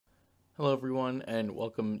Hello everyone and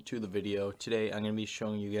welcome to the video. Today I'm going to be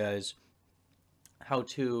showing you guys how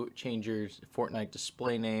to change your Fortnite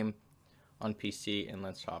display name on PC, and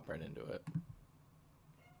let's hop right into it.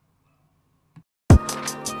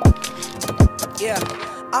 Yeah,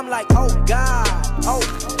 I'm like, oh god,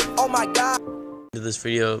 oh my god. To this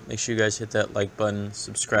video, make sure you guys hit that like button,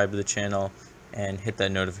 subscribe to the channel, and hit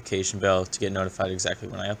that notification bell to get notified exactly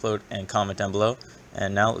when I upload, and comment down below.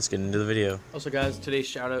 And now let's get into the video. Also guys, today's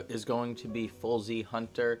shout out is going to be Full Z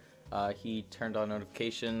Hunter. He turned on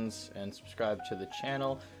notifications and subscribed to the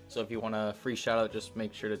channel. So if you want a free shout out, just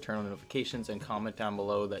make sure to turn on notifications and comment down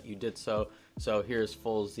below that you did so. So here's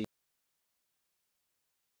Full Z.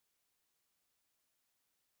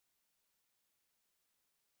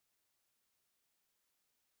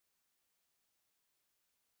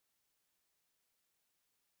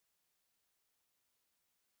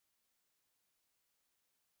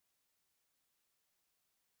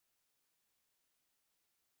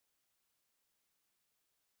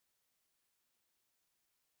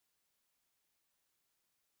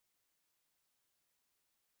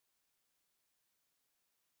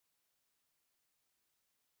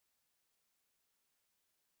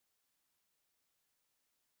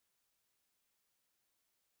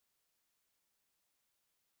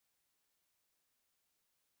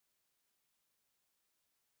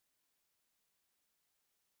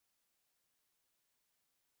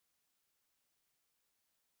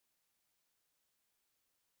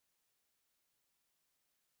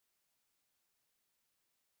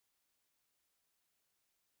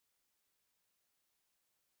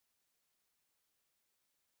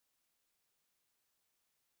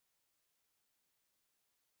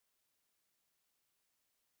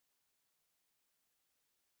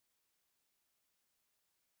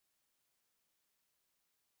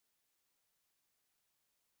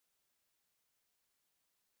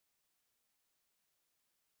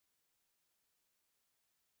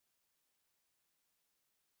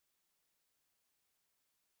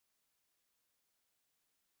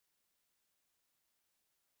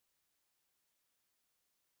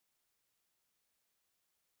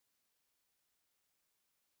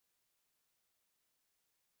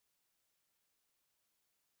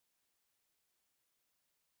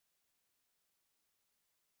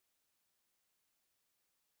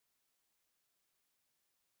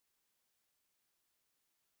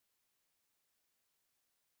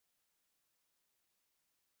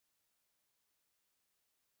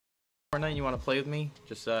 Fortnite, you want to play with me?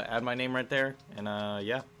 Just add my name right there, and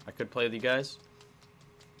yeah, I could play with you guys.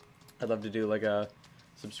 I'd love to do like a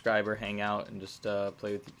subscriber hangout and just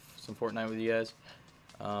play with some Fortnite with you guys.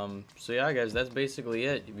 So yeah guys, that's basically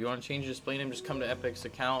it. If you want to change your display name, just come to Epic's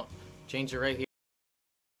account, change it right here.